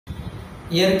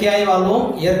இயற்கையாய் வாழ்வோம்,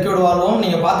 இயற்கையோடு வாழ்வோம்.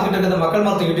 நீங்கள் பார்த்துக்கிட்டு இருக்கிறது மக்கள்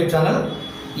மருத்துவ யூடியூப் சேனல்.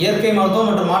 இயற்கை மருத்துவம்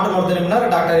மற்றும் மாற்று மருத்துவ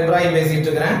நிபுணர் டாக்டர் இப்ராஹிம் பேசிகிட்டு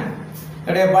இருக்கிறேன்.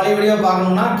 என்னுடைய பழைய வீடியோ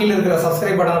பார்க்கணும்னா கீழே இருக்கிற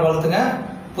சப்ஸ்கிரைப் பட்டனை அழுத்துங்க.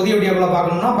 புதிய வீடியோக்களை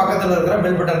பார்க்கணும்னா பக்கத்தில் இருக்கிற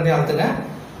பெல் பட்டனையும் அழுத்துங்க.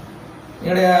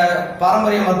 என்னுடைய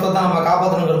பாரம்பரிய மருத்துவத்தை நம்ம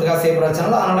காப்பாற்றணுங்கிறதுக்காக செய்யப்படுற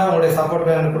சேனல். அதனால் உங்களுடைய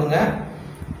சப்போர்ட் எனக்கு கொடுங்க.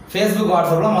 ஃபேஸ்புக்,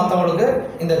 வாட்ஸ்அப்பில் மற்றவங்களுக்கு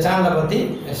இந்த சேனலை பற்றி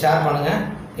ஷேர் பண்ணுங்கள்.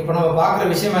 இப்போ நம்ம பார்க்குற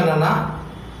விஷயம் என்னென்னா,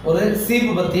 ஒரு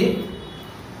சீப்பு பற்றி,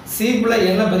 சீப்பில்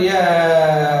என்ன பெரிய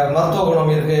மருத்துவ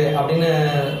குணம் இருக்குது அப்படின்னு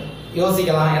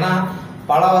யோசிக்கலாம். ஏன்னா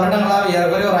பல வருடங்களாகவே,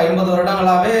 ஏறக்குறைய ஒரு 50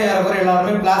 வருடங்களாகவே ஏறக்குறைய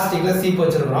எல்லாருமே பிளாஸ்டிக்கில் சீப்பு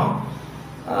வச்சுருக்குறோம்.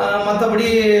 மற்றபடி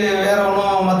வேறு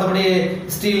ஒன்றும், மற்றபடி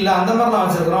ஸ்டீலில் அந்த மாதிரிலாம்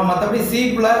வச்சுருக்குறோம். மற்றபடி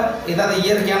சீப்பில் ஏதாவது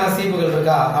இயற்கையான சீப்புகள்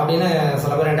இருக்கா அப்படின்னு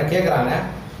சில பேர் என்கிட்ட கேட்குறாங்க.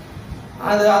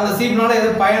 அது அந்த சீப்புனால எது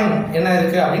பயன் என்ன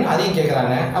இருக்குது அப்படின்னு அதையும்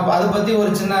கேட்குறாங்க. அப்போ அதை பற்றி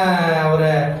ஒரு சின்ன ஒரு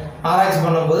ஆராய்ச்சி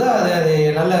பண்ணும்போது அது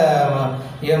நல்ல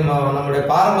நம்மளுடைய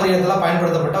பாரம்பரியத்தில்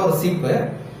பயன்படுத்தப்பட்ட ஒரு சீப்பு.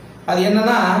 அது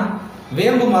என்னென்னா,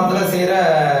 வேம்பு மரத்தில் செய்கிற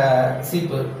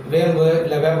சீப்பு. வேம்பு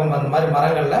இல்லை வேப்பம் அந்த மாதிரி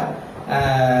மரங்களில்,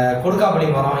 கொடுக்காப்புளி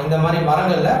மரம் இந்த மாதிரி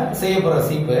மரங்களில் செய்யப்படுற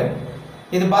சீப்பு.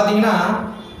 இது பார்த்தீங்கன்னா,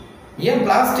 ஏன்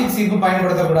பிளாஸ்டிக் சீப்பு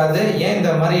பயன்படுத்தக்கூடாது, ஏன்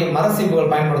இந்த மாதிரி மர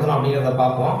சீப்புகள் பயன்படுத்தணும் அப்படிங்கிறத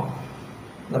பார்ப்போம்.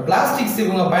 இந்த பிளாஸ்டிக்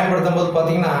சீப்புங்க பயன்படுத்தும் போது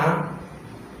பார்த்தீங்கன்னா,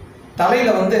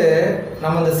 தலையில்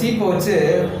நம்ம இந்த சீப்பை வச்சு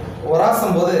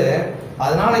உராசும் போது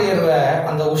அதனால ஏறுற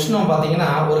அந்த உஷ்ணம் பார்த்தீங்கன்னா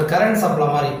ஒரு கரண்ட் சப்ளை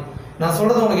மாதிரி. நான்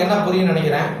சொல்கிறது உங்களுக்கு என்ன புரியும்னு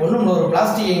நினைக்கிறேன். ஒன்றும் ஒரு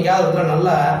பிளாஸ்டிக் எங்கேயாவது இடத்துல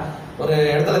நல்லா ஒரு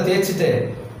இடத்துல தேய்ச்சிட்டு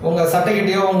உங்கள்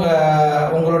சட்டைக்கிட்டேயோ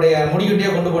உங்களுடைய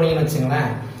முடிக்கிட்டேயோ கொண்டு போனீங்கன்னு வச்சுங்களேன்,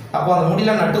 அப்போ அந்த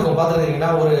முடியெலாம் நட்டுக்கும்.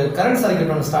 பார்த்துருக்கீங்களா? ஒரு கரண்ட்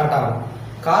சர்க்கியூட் ஒன்று ஸ்டார்ட் ஆகும்.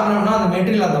 காரணம்னா அந்த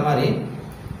மெட்டீரியல் அந்த மாதிரி.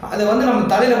 அது நம்ம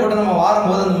தலையில் போட்டு நம்ம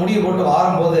வாரும்போது, அந்த முடியை போட்டு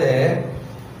வாரும்போது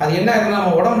அது என்ன ஆகுதுன்னா,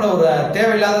 நம்ம உடம்புல ஒரு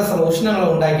தேவையில்லாத சில உஷ்ணங்களை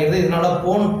உண்டாக்கிடுது. இதனால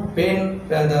பெயின்,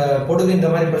 அந்த பொடுகு இந்த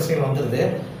மாதிரி பிரச்சனைகள் வந்துடுது.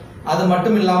 அது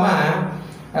மட்டும் இல்லாமல்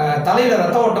தலையில்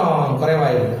ரத்த ஓட்டம்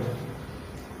குறைவாயிடுது.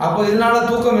 அப்போ இதனால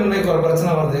தூக்கமின்மைக்கு ஒரு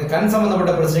பிரச்சனை வருது, கண்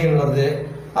சம்மந்தப்பட்ட பிரச்சனைகள் வருது.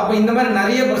 அப்போ இந்த மாதிரி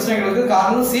நிறைய பிரச்சனைகளுக்கு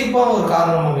காரணம் சீப்பாகவும் ஒரு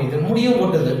காரணம் அமையுது. முடியும்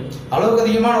கொட்டுது. அளவுக்கு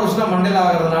அதிகமான உஷ்ணம் மண்டையில்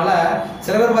ஆகிறதுனால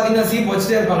சில பேர் பார்த்தீங்கன்னா சீப்பு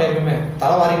வச்சுட்டே இருப்பாங்க. எப்பவுமே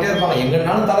தலை வாரிக்கிட்டே இருப்பாங்க,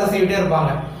 எங்கன்னாலும் தலை சீவிட்டே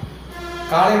இருப்பாங்க.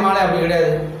 காலை மாலை அப்படி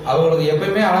கிடையாது. அவங்களுக்கு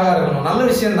எப்பயுமே அழகாக இருக்கணும், நல்ல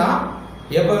விஷயம்தான்.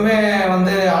 எப்பவுமே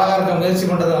அழகாக இருக்க முயற்சி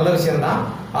பண்ணுறது நல்ல விஷயம்தான்.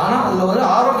 ஆனால் அதில்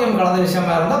ஆரோக்கியம் கலந்த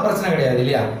விஷயமா இருந்தால் பிரச்சனை கிடையாது,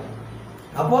 இல்லையா?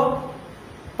 அப்போது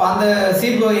இப்போ அந்த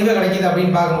சீப்பு எங்கே கிடைக்கிது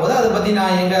அப்படின்னு பார்க்கும்போது அதை பற்றி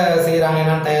நான் எங்கே செய்கிறாங்க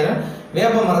என்னன்னு தயார்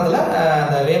வேப்ப மரத்தில்,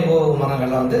 அந்த வேம்பு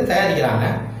மரங்களில் தயாரிக்கிறாங்க.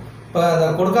 இப்போ அந்த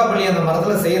கொடுக்காப்புளி அந்த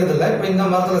மரத்தில் செய்கிறதில்ல, இப்போ இந்த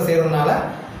மரத்தில் செய்கிறதுனால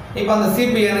இப்போ அந்த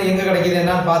சீப்பு எங்கே கிடைக்கிது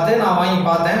என்னன்னு பார்த்து நான் வாங்கி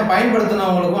பார்த்தேன்.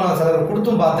 பயன்படுத்தினவங்களுக்கும் நான் சிலர்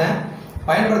கொடுத்தும் பார்த்தேன்.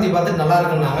 பயன்படுத்தி பார்த்துட்டு நல்லா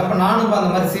இருக்குன்னாங்க. இப்போ நானும் இப்போ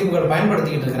அந்த மாதிரி சீப்புகள்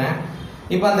பயன்படுத்திக்கிட்டு இருக்கிறேன்.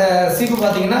 இப்போ அந்த சீப்பு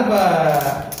பார்த்தீங்கன்னா இப்போ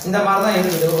இந்த மாதிரி தான்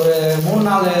இருக்குது. ஒரு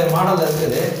 3-4 மாடல்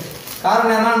இருக்குது.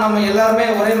 காரணம் என்னன்னா, நம்ம எல்லாருமே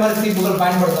ஒரே மாதிரி சீப்புகள்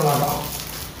பயன்படுத்த மாட்டோம்.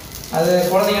 அது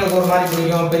குழந்தைங்களுக்கு ஒரு மாதிரி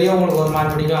பிடிக்கும், பெரியவங்களுக்கு ஒரு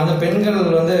மாதிரி பிடிக்கும். அந்த பெண்கள்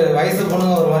வயசு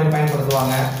பொண்ணுங்க ஒரு மாதிரி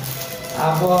பயன்படுத்துவாங்க.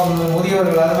 அப்போது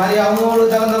முதியவர்கள் அது மாதிரி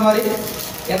அவங்களுக்கு தகுந்த மாதிரி.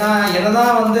 ஏன்னா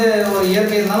என்னதான் ஒரு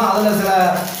இயற்கை இருந்தாலும் அதில் சில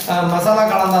மசாலா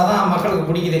கலந்தால் தான் மக்களுக்கு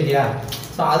பிடிக்குது, இல்லையா?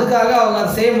 ஸோ அதுக்காக அவங்க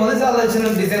அதை செய்யும்போது அதில் சின்ன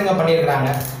டிசைன்கள் பண்ணியிருக்கிறாங்க.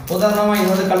 உதாரணமாக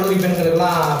இது கல்லூரி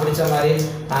பெண்களுக்கெல்லாம் பிடிச்ச மாதிரி,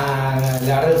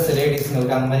 அடல்ட்ஸ்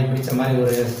லேடிஸுங்களுக்கு அந்த மாதிரி பிடிச்ச மாதிரி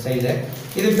ஒரு ஸ்டைலு.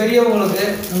 இது பெரியவங்களுக்கு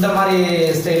இந்த மாதிரி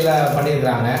ஸ்டைலில்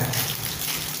பண்ணியிருக்கிறாங்க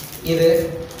இது.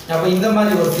 அப்போ இந்த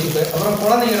மாதிரி ஒரு சீப்பு. அப்புறம்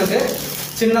குழந்தைங்களுக்கு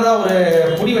சின்னதாக ஒரு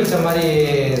புடி வச்ச மாதிரி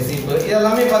சீப்பு.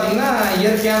 இதெல்லாமே பார்த்திங்கன்னா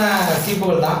இயற்கையான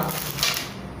சீப்புகள் தான்.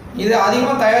 இது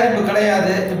அதிகமாக தயாரிப்பு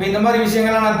கிடையாது. இப்போ இந்த மாதிரி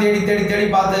விஷயங்கள்லாம் நான் தேடி தேடி தேடி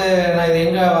பார்த்து நான் இது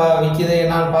எங்கே விற்கிது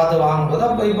என்னான்னு பார்த்து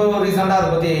வாங்கும்போது இப்போ ரீசெண்டாக அதை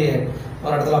பற்றி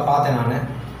ஒரு இடத்துல பார்த்தேன். நான்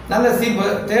நல்ல சீப்பு.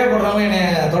 தேவைப்படுறவங்க என்னை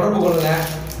தொடர்பு கொள்ளுங்க,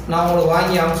 நான் உங்களுக்கு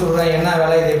வாங்கி அனுப்பிச்சி விட்றேன். என்ன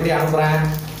வேலை, இது எப்படி அனுப்புகிறேன்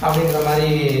அப்படிங்கிற மாதிரி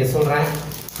சொல்கிறேன்.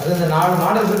 அது இந்த 4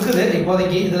 மாடல் இருக்குது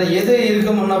இப்போதைக்கு. இதில் எது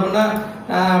இருக்குது முன்ன பின்ன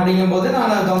அப்படிங்கும்போது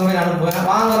நான் அது தகுந்த மாதிரி அனுப்புவேன்.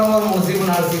 வாங்குறவங்க ஒரு 3 சீப்பு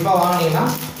 4 சீப்பாக வாங்கினீங்கன்னா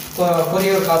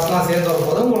கொரியர் காசுலாம் சேர்ந்து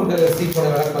வரும்போது உங்களுக்கு சீப்போட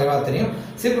விலை குறைவாக தெரியும்.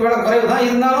 சீப்பு விலை குறைவு தான்,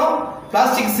 இருந்தாலும்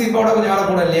பிளாஸ்டிக் சீப்போட கொஞ்சம் விலை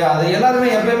கூட, இல்லையா? அது எல்லாருமே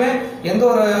எப்பயுமே எந்த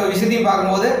ஒரு விஷயத்தையும்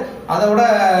பார்க்கும்போது அதை விட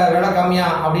விலை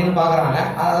கம்மியாக அப்படின்னு பார்க்குறாங்க.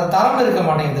 அது தரம் இருக்க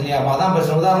மாட்டேங்குது, இல்லையா? அப்போ அதான்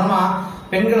பிரச்சனை. உதாரணமாக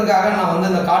பெண்களுக்காக நான்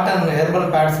இந்த காட்டன்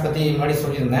ஹெர்பல் பேட்ஸ் பற்றி முன்னாடி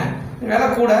சொல்லியிருந்தேன். விலை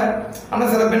கூட.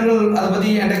 ஆனால் சில பெண்கள் அதை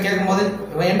பற்றி என்கிட்ட கேட்கும்போது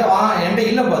என்கிட்ட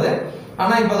இல்லை போது.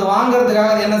 ஆனால் இப்போ அது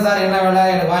வாங்குறதுக்காக அது என்ன சார், என்ன விலை,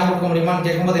 எனக்கு வாங்கி கொடுக்க முடியுமான்னு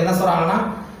கேட்கும்போது என்ன சொல்கிறாங்கன்னா,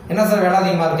 என்ன சார் விலை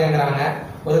அதிகமாக இருக்கேங்கிறாங்க.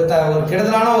 ஒரு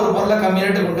கெடுதலான ஒரு பொருளை கம்மி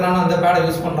ரேட்டு கொடுக்குறான்னு அந்த பேடை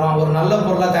யூஸ் பண்ணுறோம். ஒரு நல்ல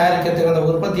பொருளை தயாரிக்கிறதுக்கு அந்த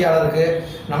உற்பத்தியாளருக்கு,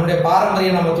 நம்முடைய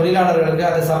பாரம்பரிய நம்ம தொழிலாளர்களுக்கு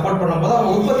அதை சப்போர்ட் பண்ணும்போது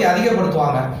அவங்க உற்பத்தி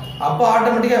அதிகப்படுத்துவாங்க. அப்போ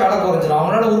ஆட்டோமேட்டிக்காக விலை குறைஞ்சிடும்.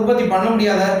 அவங்களால உற்பத்தி பண்ண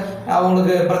முடியாத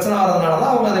அவங்களுக்கு பிரச்சனை வர்றதுனால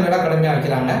தான் அவங்க அதை விலை கடுமையாக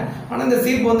வைக்கிறாங்க. ஆனால் இந்த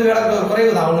சீப்பு விலை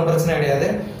குறைவு தான், ஒன்றும் பிரச்சனை கிடையாது.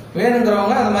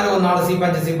 வேணுங்கிறவங்க அந்த மாதிரி ஒரு 4 சீப்பு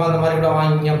 5 சீப்பு அந்த மாதிரி கூட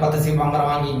வாங்கிங்க, 10 சீப்பு அங்கே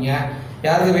வாங்கிங்க.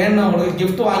 யாருக்கு வேணும் உங்களுக்கு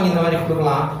கிஃப்ட் வாங்கி இந்த மாதிரி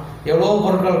கொடுக்கலாம். எவ்வளோ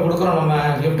பொருட்கள் கொடுக்குறோம், நம்ம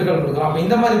கிஃப்ட்டுகள் கொடுக்குறோம். அப்போ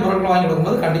இந்த மாதிரி பொருட்கள் வாங்கி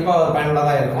கொடுக்கும்போது கண்டிப்பாக ஒரு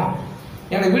பயனுள்ளதாக இருக்கும்.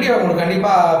 என்னோடய வீடியோ உங்களுக்கு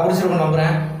கண்டிப்பாக பிடிச்சிருக்குன்னு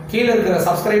நம்புகிறேன். கீழே இருக்கிற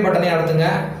சப்ஸ்கிரைப் பட்டனையும் அழுத்துங்க,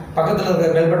 பக்கத்தில்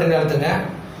இருக்கிற பெல் பட்டனையும் அழுத்துங்க.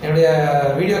 என்னுடைய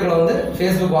வீடியோக்களை வந்து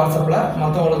ஃபேஸ்புக், வாட்ஸ்அப்பில்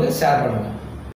மற்றவங்களுக்கு ஷேர் பண்ணுங்கள்.